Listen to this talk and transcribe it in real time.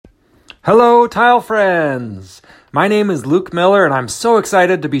Hello, tile friends! My name is Luke Miller, and I'm so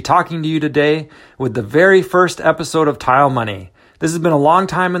excited to be talking to you today with the very first episode of Tile Money. This has been a long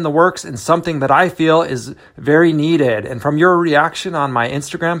time in the works and something that I feel is very needed. And from your reaction on my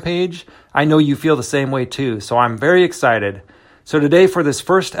Instagram page, I know you feel the same way too. So I'm very excited. So today for this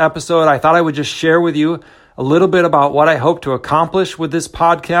first episode, I thought I would just share with you a little bit about what I hope to accomplish with this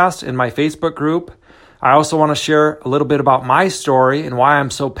podcast in my Facebook group. I also want to share a little bit about my story and why I'm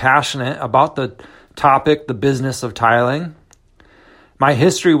so passionate about the topic, the business of tiling. My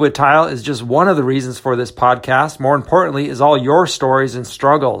history with tile is just one of the reasons for this podcast. More importantly, is all your stories and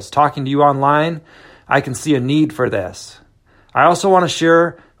struggles. Talking to you online, I can see a need for this. I also want to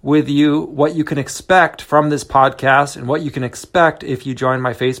share with you what you can expect from this podcast and what you can expect if you join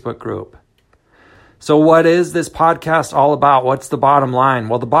my Facebook group. So what is this podcast all about? What's the bottom line?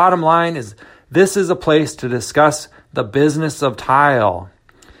 Well, the bottom line is this is a place to discuss the business of tile,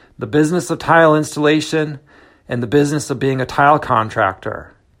 the business of tile installation, and the business of being a tile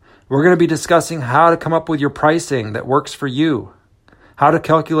contractor. We're going to be discussing how to come up with your pricing that works for you, how to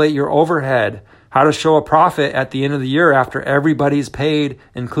calculate your overhead, how to show a profit at the end of the year after everybody's paid,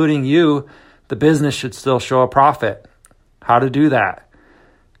 including you. The business should still show a profit. How to do that,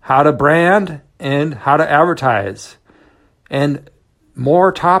 how to brand, and how to advertise, and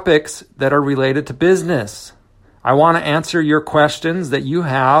more topics that are related to business. I want to answer your questions that you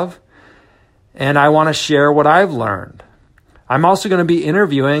have, and I want to share what I've learned. I'm also going to be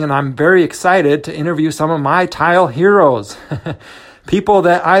interviewing, and I'm very excited to interview some of my tile heroes, people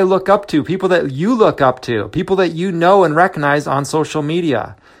that I look up to, people that you look up to, people that you know and recognize on social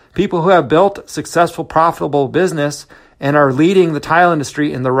media, people who have built successful, profitable business and are leading the tile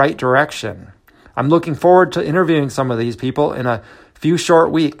industry in the right direction. I'm looking forward to interviewing some of these people in a few short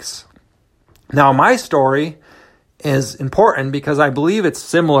weeks. Now, my story is important because I believe it's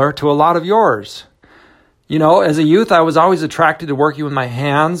similar to a lot of yours. You know, as a youth, I was always attracted to working with my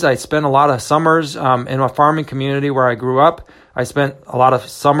hands. I spent a lot of summers in a farming community where I grew up. I spent a lot of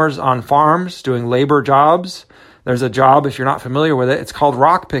summers on farms doing labor jobs. There's a job, if you're not familiar with it, it's called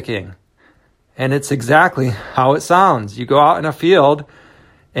rock picking. And it's exactly how it sounds. You go out in a field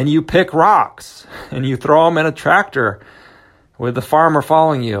and you pick rocks and you throw them in a tractor with the farmer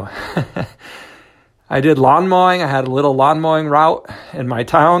following you. I did lawn mowing. I had a little lawn mowing route in my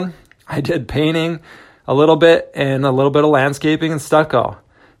town. I did painting a little bit and a little bit of landscaping and stucco.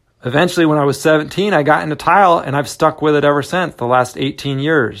 Eventually, when I was 17, I got into tile, and I've stuck with it ever since, the last 18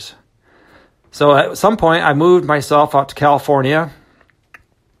 years. So at some point, I moved myself out to California.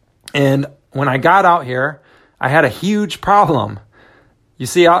 And when I got out here, I had a huge problem. You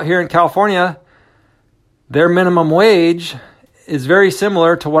see, out here in California, their minimum wage is very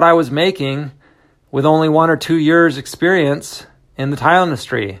similar to what I was making with only 1 or 2 years experience in the tile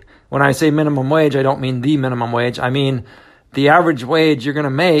industry. When I say minimum wage, I don't mean the minimum wage. I mean the average wage you're going to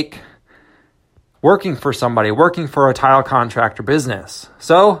make working for somebody, working for a tile contractor business.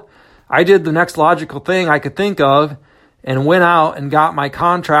 So I did the next logical thing I could think of and went out and got my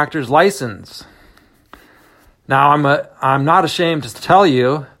contractor's license. Now, I'm not ashamed to tell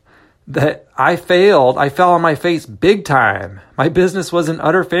you that I failed. I fell on my face big time. My business was an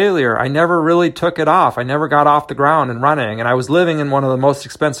utter failure. I never really took it off. I never got off the ground and running. And I was living in one of the most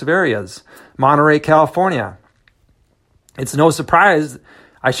expensive areas, Monterey, California. It's no surprise.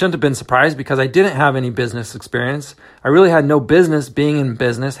 I shouldn't have been surprised because I didn't have any business experience. I really had no business being in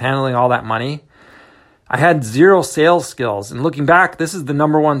business, handling all that money. I had zero sales skills. And looking back, this is the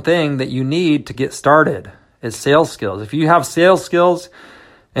number one thing that you need to get started is sales skills. If you have sales skills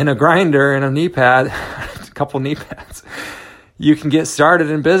and a grinder and a knee pad, a couple knee pads, you can get started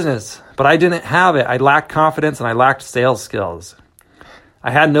in business. But I didn't have it. I lacked confidence and I lacked sales skills. I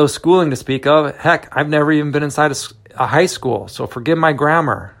had no schooling to speak of. Heck, I've never even been inside a high school, so forgive my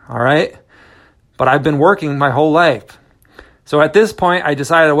grammar, all right? But I've been working my whole life. So at this point, I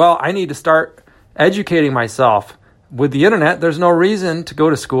decided, well, I need to start educating myself. With the internet, there's no reason to go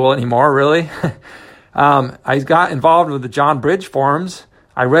to school anymore, really. I got involved with the John Bridge forums.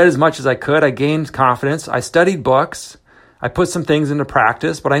 I read as much as I could. I gained confidence. I studied books. I put some things into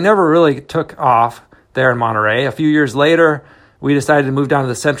practice, but I never really took off there in Monterey. A few years later, we decided to move down to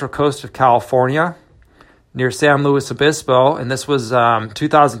the central coast of California near San Luis Obispo, and this was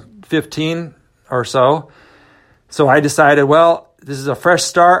 2015 or so. So I decided, well, this is a fresh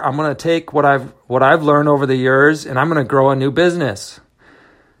start. I'm going to take what I've learned over the years, and I'm going to grow a new business.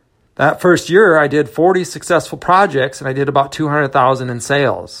 That first year, I did 40 successful projects, and I did about $200,000 in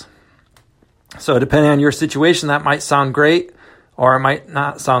sales. So depending on your situation, that might sound great, or it might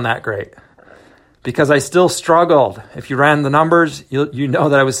not sound that great. because I still struggled. If you ran the numbers, you know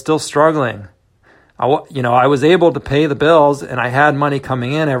that I was still struggling. I was able to pay the bills and I had money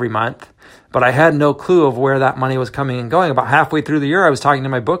coming in every month, but I had no clue of where that money was coming and going. About halfway through the year, I was talking to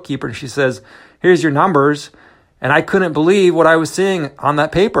my bookkeeper and she says, "Here's your numbers." And I couldn't believe what I was seeing on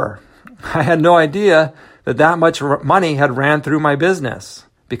that paper. I had no idea that much money had ran through my business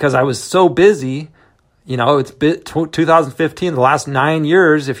because I was so busy. It's 2015, the last 9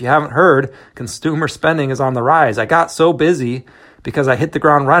 years, if you haven't heard, consumer spending is on the rise. I got so busy because I hit the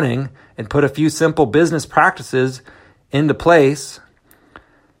ground running and put a few simple business practices into place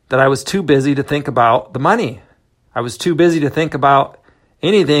that I was too busy to think about the money. I was too busy to think about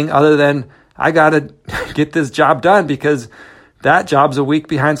anything other than I got to get this job done because that job's a week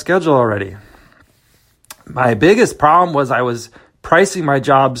behind schedule already. My biggest problem was I was pricing my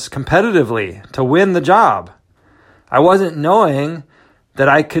jobs competitively to win the job. I wasn't knowing that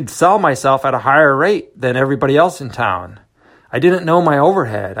I could sell myself at a higher rate than everybody else in town. I didn't know my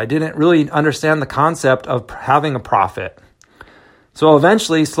overhead. I didn't really understand the concept of having a profit. So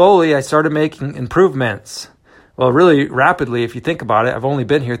eventually, slowly, I started making improvements. Well, really rapidly, if you think about it. I've only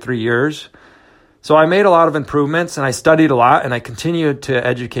been here 3 years. So I made a lot of improvements and I studied a lot and I continued to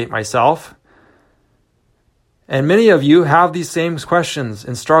educate myself. And many of you have these same questions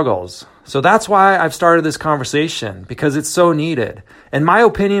and struggles. So that's why I've started this conversation, because it's so needed. In my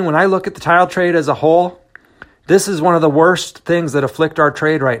opinion, when I look at the tile trade as a whole, this is one of the worst things that afflict our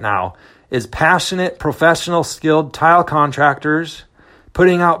trade right now, is passionate, professional, skilled tile contractors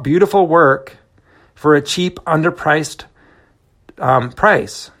putting out beautiful work for a cheap, underpriced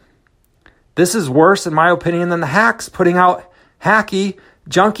price. This is worse, in my opinion, than the hacks putting out hacky,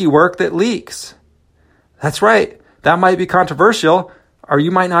 junky work that leaks. That's right. That might be controversial, or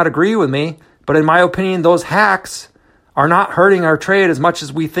you might not agree with me, but in my opinion, those hacks are not hurting our trade as much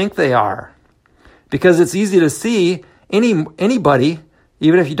as we think they are. Because it's easy to see, anybody,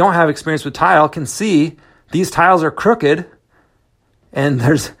 even if you don't have experience with tile, can see these tiles are crooked and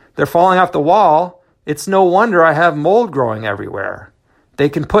they're falling off the wall. It's no wonder I have mold growing everywhere. They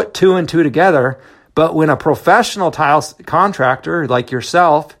can put 2 and 2 together, but when a professional tile contractor like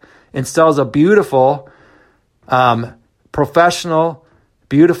yourself installs a beautiful, professional,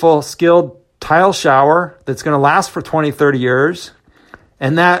 beautiful, skilled tile shower that's going to last for 20, 30 years,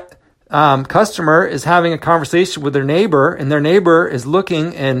 and that customer is having a conversation with their neighbor, and their neighbor is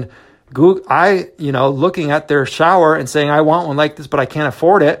looking and looking at their shower and saying, "I want one like this, but I can't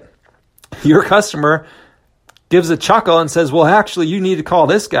afford it." Your customer gives a chuckle and says, "Well, actually, you need to call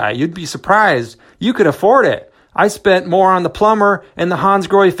this guy. You'd be surprised. You could afford it. I spent more on the plumber and the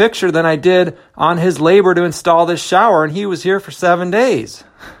Hansgrohe fixture than I did on his labor to install this shower, and he was here for 7 days."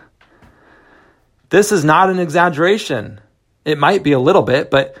 This is not an exaggeration. It might be a little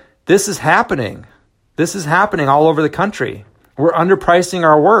bit, but this is happening. This is happening all over the country. We're underpricing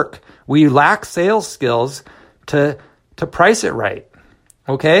our work. We lack sales skills to price it right.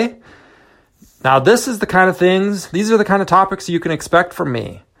 Okay? Now, these are the kind of topics you can expect from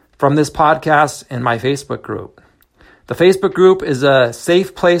me, from this podcast and my Facebook group. The Facebook group is a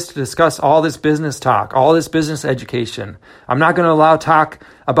safe place to discuss all this business talk, all this business education. I'm not going to allow talk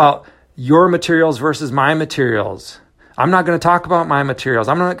about your materials versus my materials. I'm not going to talk about my materials.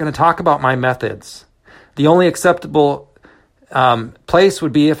 I'm not going to talk about my methods. The only acceptable place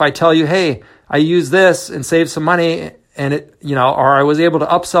would be if I tell you, "Hey, I use this and save some money, and or I was able to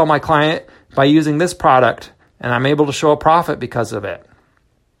upsell my client by using this product, and I'm able to show a profit because of it."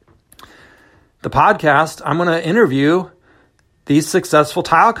 The podcast, I'm going to interview these successful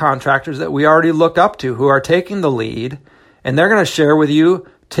tile contractors that we already look up to, who are taking the lead, and they're going to share with you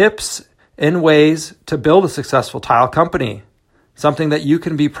tips and ways to build a successful tile company, something that you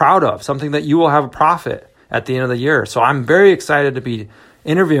can be proud of, something that you will have a profit at the end of the year. So I'm very excited to be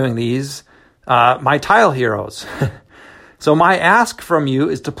interviewing these, my tile heroes. So my ask from you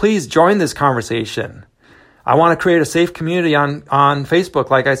is to please join this conversation. I want to create a safe community on Facebook.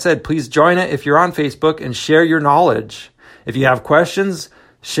 Like I said, please join it if you're on Facebook and share your knowledge. If you have questions,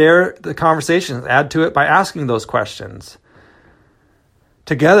 share the conversation. Add to it by asking those questions.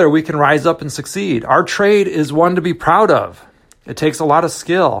 Together, we can rise up and succeed. Our trade is one to be proud of. It takes a lot of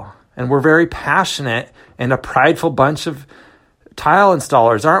skill, and we're very passionate and a prideful bunch of tile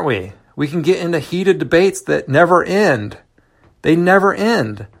installers, aren't we? We can get into heated debates that never end. They never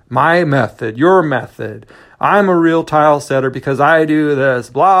end. My method, your method. I'm a real tile setter because I do this,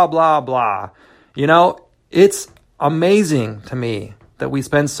 blah, blah, blah. It's amazing to me that we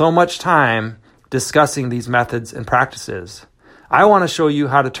spend so much time discussing these methods and practices. I want to show you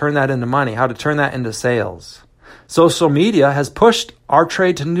how to turn that into money, how to turn that into sales. Social media has pushed our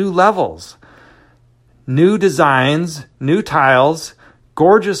trade to new levels. new designs, new tiles,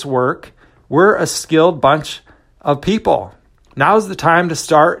 gorgeous work. We're a skilled bunch of people. Now's the time to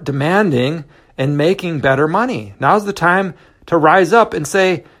start demanding and making better money. Now's the time to rise up and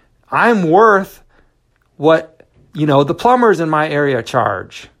say, I'm worth what, the plumbers in my area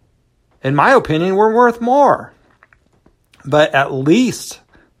charge. In my opinion, we're worth more. But at least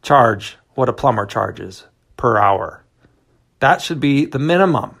charge what a plumber charges per hour. That should be the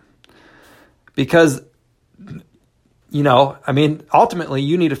minimum. Because, ultimately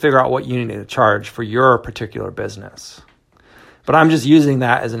you need to figure out what you need to charge for your particular business. But I'm just using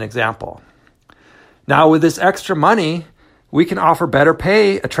that as an example. Now, with this extra money, we can offer better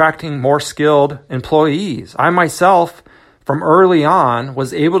pay, attracting more skilled employees. I myself, from early on,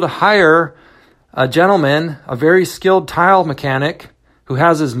 was able to hire a gentleman, a very skilled tile mechanic, who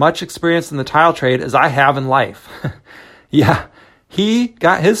has as much experience in the tile trade as I have in life. Yeah, he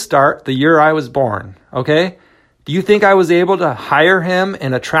got his start the year I was born, okay? Do you think I was able to hire him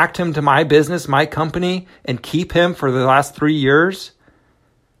and attract him to my business, my company, and keep him for the last 3 years?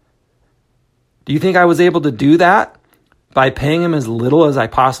 Do you think I was able to do that by paying him as little as I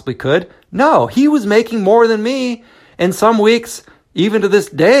possibly could? No, he was making more than me. And some weeks, even to this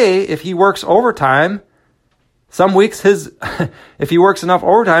day, if he works overtime, some weeks if he works enough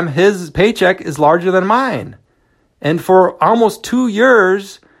overtime, his paycheck is larger than mine. And for almost 2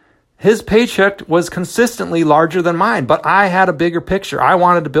 years, his paycheck was consistently larger than mine, but I had a bigger picture. I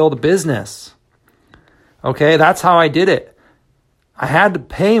wanted to build a business. Okay, that's how I did it. I had to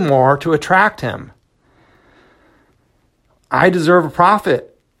pay more to attract him. I deserve a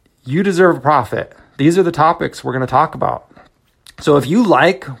profit. You deserve a profit. These are the topics we're going to talk about. So if you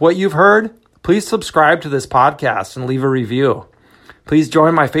like what you've heard, please subscribe to this podcast and leave a review. Please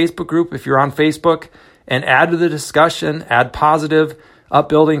join my Facebook group if you're on Facebook and add to the discussion, add positive,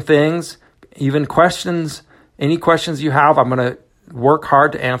 upbuilding things, even questions. Any questions you have, I'm going to work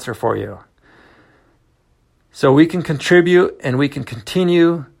hard to answer for you. So we can contribute and we can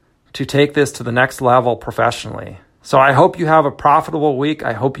continue to take this to the next level professionally. So I hope you have a profitable week.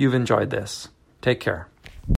 I hope you've enjoyed this. Take care.